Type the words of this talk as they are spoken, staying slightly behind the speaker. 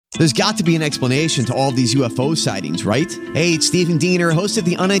There's got to be an explanation to all these UFO sightings, right? Hey, it's Stephen Diener, host of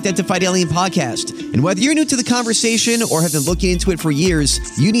the Unidentified Alien Podcast. And whether you're new to the conversation or have been looking into it for years,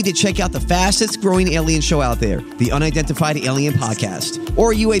 you need to check out the fastest growing alien show out there, the Unidentified Alien Podcast,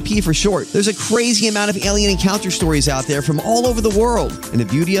 or UAP for short. There's a crazy amount of alien encounter stories out there from all over the world. And the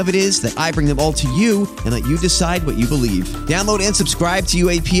beauty of it is that I bring them all to you and let you decide what you believe. Download and subscribe to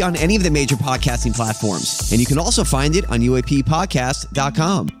UAP on any of the major podcasting platforms. And you can also find it on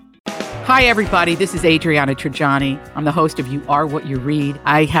UAPpodcast.com. Hi, everybody. This is Adriana Trajani. I'm the host of You Are What You Read.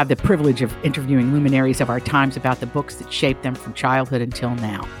 I have the privilege of interviewing luminaries of our times about the books that shaped them from childhood until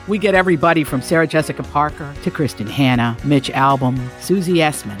now. We get everybody from Sarah Jessica Parker to Kristen Hanna, Mitch Albom, Susie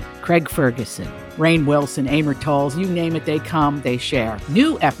Essman, Craig Ferguson, Rainn Wilson, Amor Tolls, you name it, they come, they share.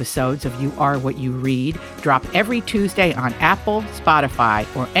 New episodes of You Are What You Read drop every Tuesday on Apple,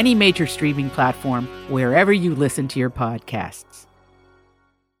 Spotify, or any major streaming platform wherever you listen to your podcasts.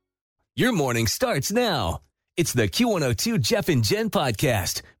 Your morning starts now. It's the Q102 Jeff and Jen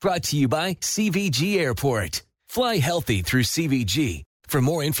podcast brought to you by CVG Airport. Fly healthy through CVG. For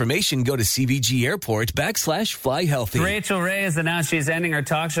more information, go to CVG Airport /fly healthy. Rachel Ray has announced she's ending her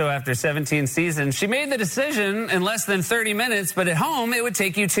talk show after 17 seasons. She made the decision in less than 30 minutes, but at home it would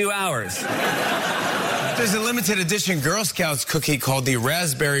take you 2 hours. There's a limited edition Girl Scouts cookie called the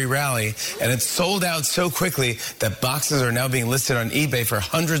Raspberry Rally, and it's sold out so quickly that boxes are now being listed on eBay for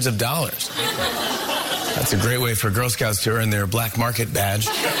hundreds of dollars. That's a great way for Girl Scouts to earn their black market badge.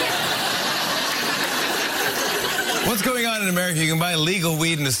 What's going on in America? You can buy legal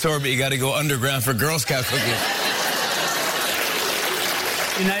weed in the store, but you got to go underground for Girl Scout cookies.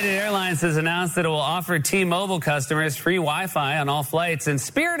 United Airlines has announced that it will offer T-Mobile customers free Wi-Fi on all flights, and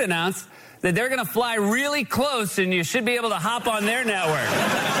Spirit announced that they're going to fly really close and you should be able to hop on their network.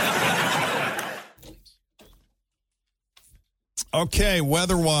 Okay,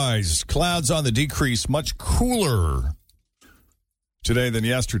 weather-wise, clouds on the decrease, much cooler today than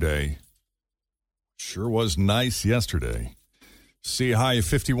yesterday. Sure was nice yesterday. See a high of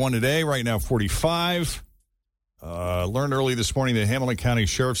 51 today, right now 45. Learned early this morning that Hamilton County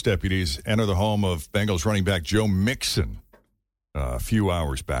Sheriff's deputies enter the home of Bengals running back Joe Mixon a few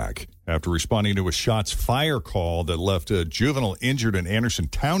hours back after responding to a shots fire call that left a juvenile injured in Anderson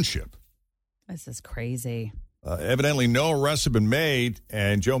Township. This is crazy. Evidently, no arrests have been made,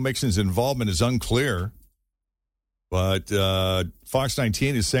 and Joe Mixon's involvement is unclear. But Fox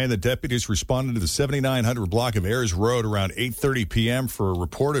 19 is saying that deputies responded to the 7900 block of Ayers Road around 8:30 p.m. for a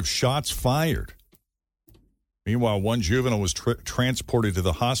report of shots fired. Meanwhile, one juvenile was transported to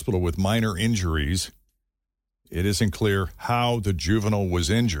the hospital with minor injuries. It isn't clear how the juvenile was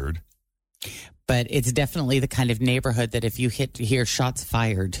injured. But it's definitely the kind of neighborhood that if you hear shots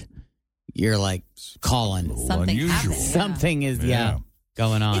fired, you're like calling. Something unusual. happened. Something is,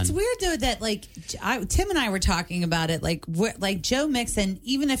 going on. It's weird, though, that, like, Tim and I were talking about it. Like Joe Mixon,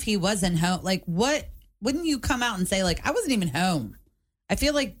 even if he wasn't home, like, wouldn't you come out and say, like, I wasn't even home? I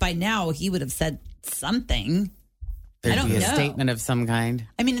feel like by now he would have said something. There'd I don't be a know. statement of some kind.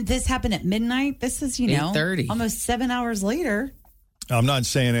 I mean, this happened at midnight. This is, 8:30. almost 7 hours later. I'm not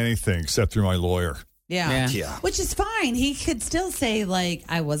saying anything except through my lawyer. Yeah. Yeah. Which is fine. He could still say, like,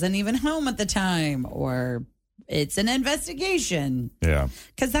 I wasn't even home at the time, or it's an investigation. Yeah.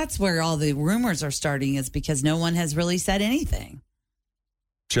 Because that's where all the rumors are starting, is because no one has really said anything.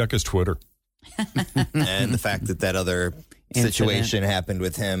 Check his Twitter. And the fact that other situation happened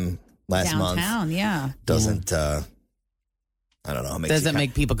with him last month. Downtown, yeah. Doesn't, I don't know. Doesn't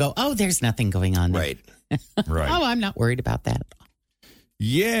make people go, oh, there's nothing going on there. Right. Right. Oh, I'm not worried about that.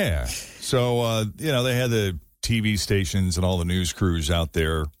 Yeah. So, they had the TV stations and all the news crews out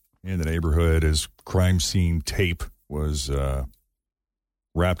there in the neighborhood as crime scene tape was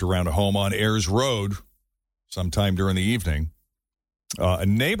wrapped around a home on Ayers Road sometime during the evening. A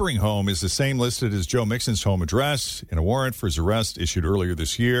neighboring home is the same listed as Joe Mixon's home address in a warrant for his arrest issued earlier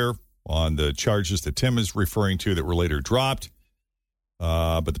this year on the charges that Tim is referring to that were later dropped.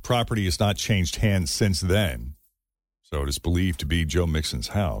 But the property has not changed hands since then. So it is believed to be Joe Mixon's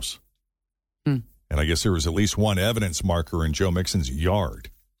house. And I guess there was at least one evidence marker in Joe Mixon's yard.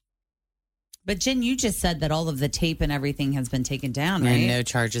 But Jen, you just said that all of the tape and everything has been taken down, right? And no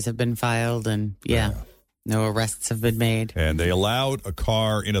charges have been filed, and no arrests have been made. And they allowed a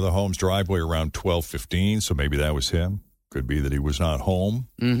car into the home's driveway around 12:15, so maybe that was him. Could be that he was not home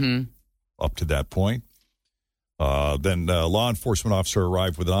up to that point. Then a law enforcement officer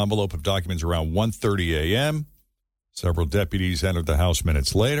arrived with an envelope of documents around 1:30 a.m. Several deputies entered the house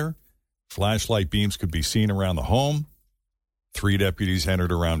minutes later. Flashlight beams could be seen around the home. 3 deputies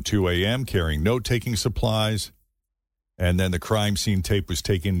entered around 2 a.m. carrying note-taking supplies. And then the crime scene tape was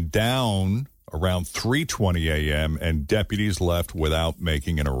taken down around 3:20 a.m., and deputies left without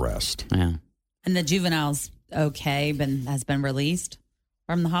making an arrest. Yeah. And the juvenile's okay, has been released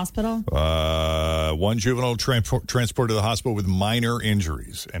from the hospital? One juvenile transported to the hospital with minor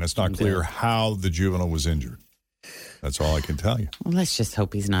injuries, and it's not clear how the juvenile was injured. That's all I can tell you. Well, let's just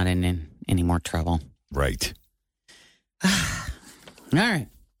hope he's not in any more trouble. Right. All right.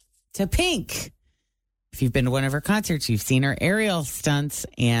 So Pink. If you've been to one of her concerts, you've seen her aerial stunts,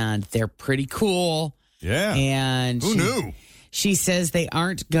 and they're pretty cool. Yeah. And who knew? She says they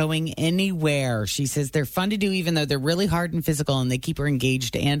aren't going anywhere. She says they're fun to do, even though they're really hard and physical, and they keep her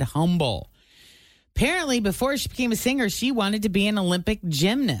engaged and humble. Apparently, before she became a singer, she wanted to be an Olympic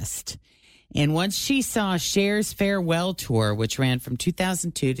gymnast. And once she saw Cher's farewell tour, which ran from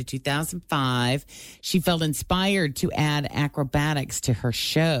 2002 to 2005, she felt inspired to add acrobatics to her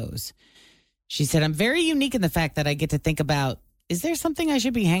shows. She said, I'm very unique in the fact that I get to think about, is there something I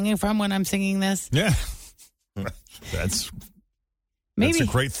should be hanging from when I'm singing this? Yeah. That's a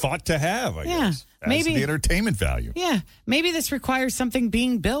great thought to have, I guess. Maybe the entertainment value. Yeah. Maybe this requires something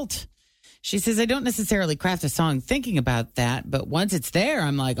being built. She says, I don't necessarily craft a song thinking about that, but once it's there,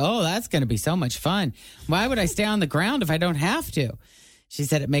 I'm like, oh, that's going to be so much fun. Why would I stay on the ground if I don't have to? She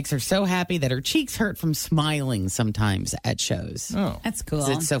said it makes her so happy that her cheeks hurt from smiling sometimes at shows. Oh, that's cool.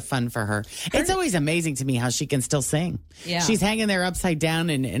 It's so fun for her. It's always amazing to me how she can still sing. Yeah. She's hanging there upside down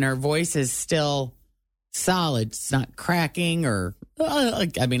and her voice is still solid. It's not cracking or,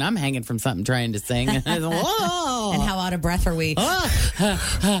 I mean, I'm hanging from something trying to sing. Whoa. And how out of breath are we?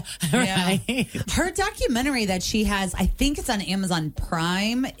 Right. Her documentary that she has, I think it's on Amazon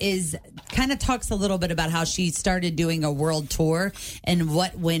Prime, is kind of talks a little bit about how she started doing a world tour and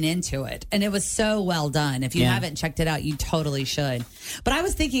what went into it. And it was so well done. If you haven't checked it out, you totally should. But I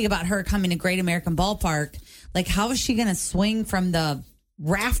was thinking about her coming to Great American Ballpark. Like, how is she going to swing from the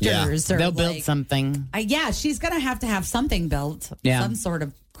rafters? Yeah. Or they'll build something. She's going to have something built. Yeah. Some sort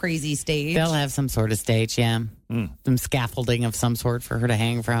of crazy stage. They'll have some sort of stage, yeah. Some scaffolding of some sort for her to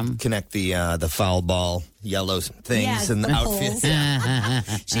hang from. Connect the foul ball yellow things and the outfits.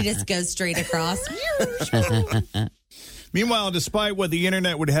 She just goes straight across. Meanwhile, despite what the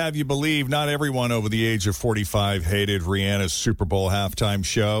internet would have you believe, not everyone over the age of 45 hated Rihanna's Super Bowl halftime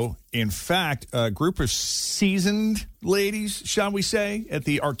show. In fact, a group of seasoned ladies, shall we say, at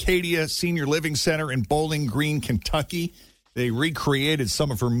the Arcadia Senior Living Center in Bowling Green, Kentucky, they recreated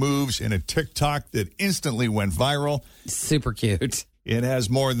some of her moves in a TikTok that instantly went viral. Super cute. It has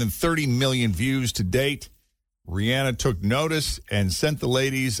more than 30 million views to date. Rihanna took notice and sent the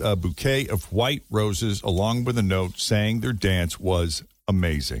ladies a bouquet of white roses along with a note saying their dance was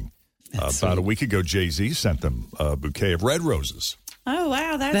amazing. About a week ago, Jay-Z sent them a bouquet of red roses. Oh,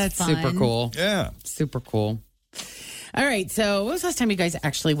 wow. That's fun. Super cool. Yeah. Super cool. All right. So what was the last time you guys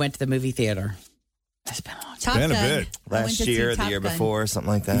actually went to the movie theater? It's been a long time. Been a bit. Last year, the year before, something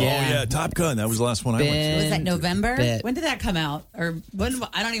like that. Yeah. Oh, yeah. Top Gun. That was the last one I went to. Was that November? Bit. When did that come out? Or when?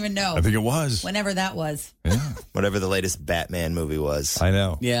 I don't even know. I think it was. Whenever that was. Yeah. Whatever the latest Batman movie was. I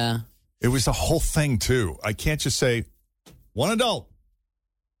know. Yeah. It was the whole thing, too. I can't just say, one adult,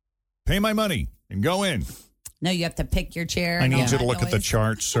 pay my money, and go in. No, you have to pick your chair. I and need all you to that look at the noise.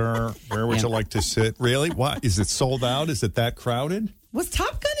 chart, sir. Where would you like to sit? Really? What? Is it sold out? Is it that crowded? Was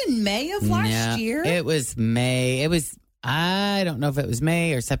Top Gun in May of last year? It was May. I don't know if it was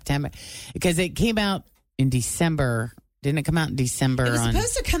May or September because it came out in December. Didn't it come out in December? It was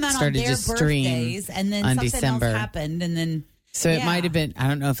supposed to come out on their birthdays, and then something December. else happened, and then... So it might have been, I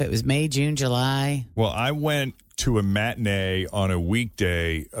don't know if it was May, June, July. Well, I went to a matinee on a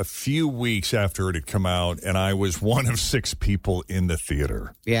weekday a few weeks after it had come out, and I was one of 6 people in the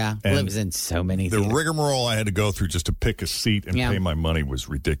theater. Yeah, And it was in so many The theaters. rigmarole I had to go through just to pick a seat and pay my money was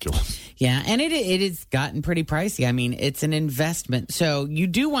ridiculous. Yeah, and it has gotten pretty pricey. I mean, it's an investment. So you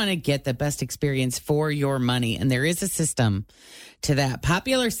do want to get the best experience for your money, and there is a system to that.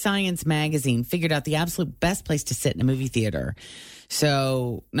 Popular Science magazine figured out the absolute best place to sit in a movie theater.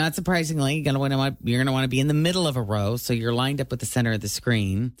 So, not surprisingly, you're going to want to be in the middle of a row, so you're lined up with the center of the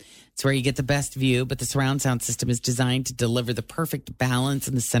screen. It's where you get the best view, but the surround sound system is designed to deliver the perfect balance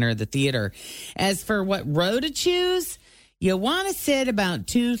in the center of the theater. As for what row to choose, you want to sit about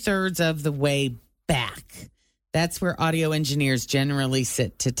 2/3 of the way back. That's where audio engineers generally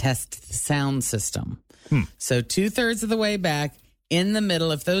sit to test the sound system. So 2/3 of the way back. In the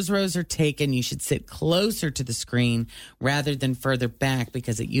middle, if those rows are taken, you should sit closer to the screen rather than further back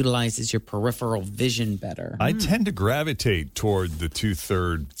because it utilizes your peripheral vision better. I tend to gravitate toward the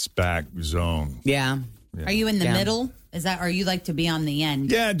 2/3 back zone. Yeah. Yeah. Are you in the middle? Are you like to be on the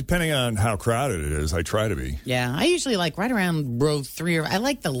end? Yeah, depending on how crowded it is, I try to be. Yeah, I usually like right around row 3. I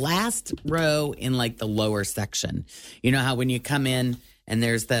like the last row in like the lower section. You know how when you come in and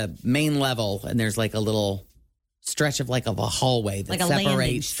there's the main level and there's like a little stretch of a hallway that like a separates.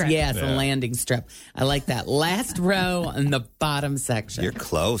 landing strip. Yeah, it's a landing strip. I like that last row in the bottom section. You're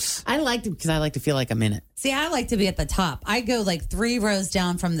close. I liked it because I like to feel like I'm in it. See, I like to be at the top. I go like 3 rows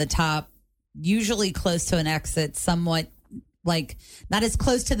down from the top, usually close to an exit, somewhat like not as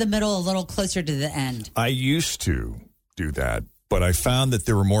close to the middle, a little closer to the end. I used to do that, but I found that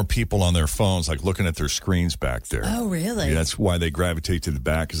there were more people on their phones, like looking at their screens back there. Oh, really? Yeah, that's why they gravitate to the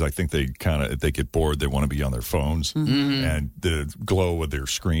back, because I think they get bored, they want to be on their phones, and the glow of their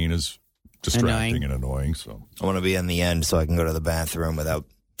screen is distracting and annoying. So I want to be in the end so I can go to the bathroom without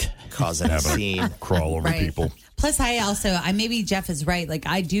causing a scene. Crawl over people. Plus, maybe Jeff is right. Like,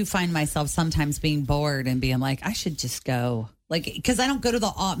 I do find myself sometimes being bored and being like, I should just go. Like, because I don't go to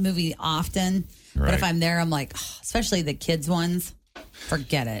the movie often. Right. But if I'm there, I'm like, especially the kids' ones,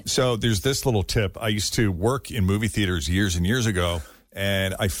 forget it. So there's this little tip. I used to work in movie theaters years and years ago,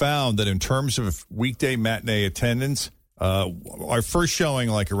 and I found that in terms of weekday matinee attendance, our first showing,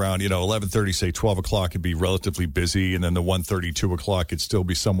 like around 11:30, say 12 o'clock, could be relatively busy, and then the 1:30, 2 o'clock could still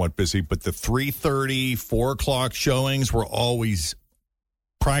be somewhat busy. But the 3:30, 4 o'clock showings were always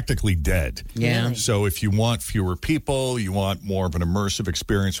practically dead. Yeah. Really? So if you want fewer people, you want more of an immersive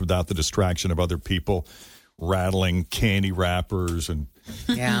experience without the distraction of other people rattling candy wrappers and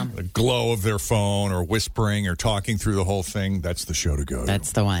the glow of their phone or whispering or talking through the whole thing, that's the show to go to.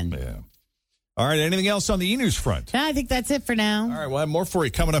 That's the one. Yeah. All right, anything else on the e-news front? No, I think that's it for now. All right, we'll have more for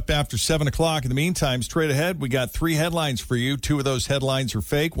you coming up after 7 o'clock. In the meantime, straight ahead, we got 3 headlines for you. 2 of those headlines are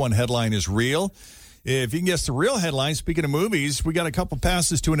fake. 1 headline is real. If you can guess the real headline, speaking of movies, we got a couple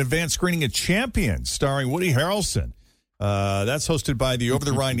passes to an advanced screening of Champions starring Woody Harrelson. That's hosted by the Over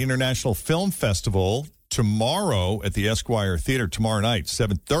the Rhine International Film Festival tomorrow at the Esquire Theater, tomorrow night,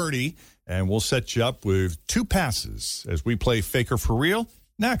 7:30. And we'll set you up with 2 passes as we play Faker for Real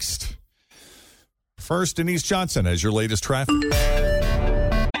next. First, Denise Johnson has your latest traffic.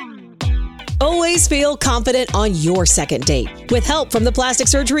 Always feel confident on your second date. With help from the Plastic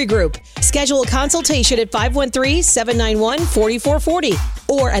Surgery Group. Schedule a consultation at 513-791-4440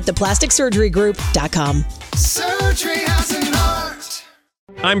 or at theplasticsurgerygroup.com. Surgery has an art.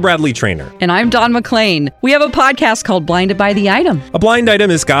 I'm Bradley Trainer. And I'm Don McClain. We have a podcast called Blinded by the Item. A blind item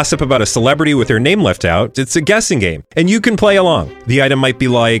is gossip about a celebrity with their name left out. It's a guessing game, and you can play along. The item might be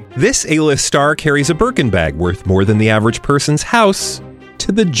like, this A-list star carries a Birkin bag worth more than the average person's house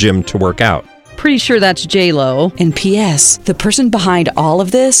to the gym to work out. Pretty sure that's J-Lo. And P.S. the person behind all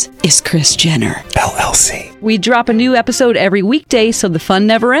of this is Kris Jenner, LLC. We drop a new episode every weekday so the fun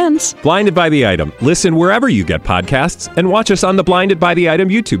never ends. Blinded by the Item. Listen wherever you get podcasts and watch us on the Blinded by the Item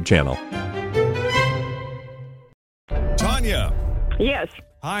YouTube channel. Tanya. Yes.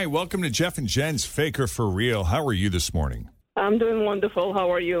 Hi, welcome to Jeff and Jen's Faker for Real. How are you this morning? I'm doing wonderful.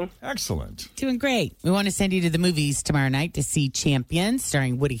 How are you? Excellent. Doing great. We want to send you to the movies tomorrow night to see Champions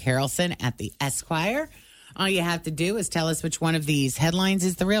starring Woody Harrelson at the Esquire. All you have to do is tell us which one of these headlines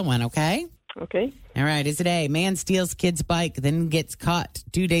is the real one, okay? Okay. All right. Is it A, man steals kid's bike, then gets caught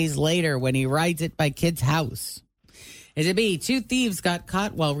 2 days later when he rides it by kid's house? Is it B, 2 thieves got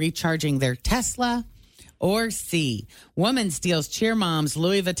caught while recharging their Tesla? Or C, woman steals cheer mom's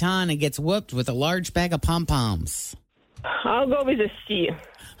Louis Vuitton and gets whooped with a large bag of pom-poms? I'll go with a C.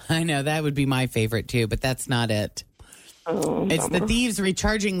 I know, that would be my favorite too, but that's not it. It's the thieves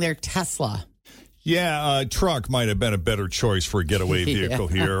recharging their Tesla. Yeah, a truck might have been a better choice for a getaway vehicle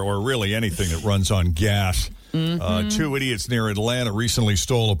here, or really anything that runs on gas. 2 idiots near Atlanta recently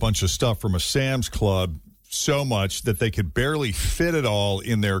stole a bunch of stuff from a Sam's Club, so much that they could barely fit it all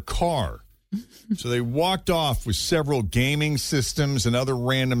in their car. So they walked off with several gaming systems and other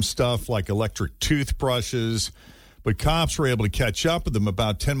random stuff like electric toothbrushes. But cops were able to catch up with them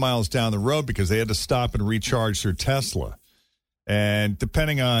about 10 miles down the road because they had to stop and recharge their Tesla. And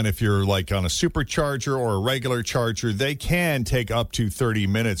depending on if you're like on a supercharger or a regular charger, they can take up to 30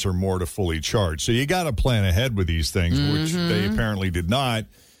 minutes or more to fully charge. So you got to plan ahead with these things, which they apparently did not.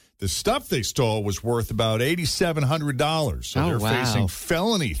 The stuff they stole was worth about $8,700. So they're facing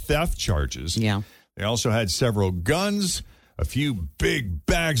felony theft charges. Yeah. They also had several guns, a few big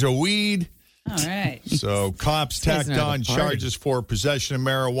bags of weed. All right. So cops tacked on charges for possession of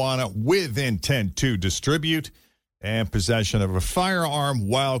marijuana with intent to distribute and possession of a firearm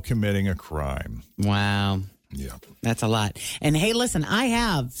while committing a crime. Wow. Yeah. That's a lot. And hey, listen, I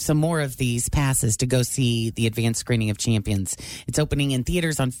have some more of these passes to go see the advanced screening of Champions. It's opening in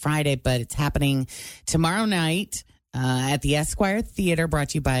theaters on Friday, but it's happening tomorrow night at the Esquire Theater, brought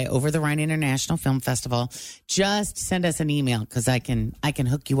to you by Over the Rhine International Film Festival. Just send us an email because I can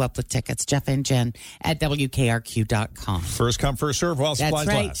hook you up with tickets. Jeff and Jen at WKRQ.com. First come, first serve while supplies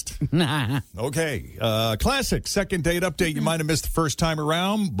last. Okay. Classic second date update. You might have missed the first time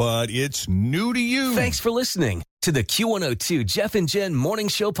around, but it's new to you. Thanks for listening to the Q102 Jeff and Jen Morning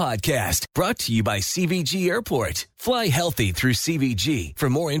Show podcast, brought to you by CVG Airport. Fly healthy through CVG. For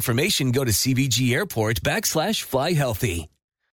more information, go to CVG Airport /fly healthy.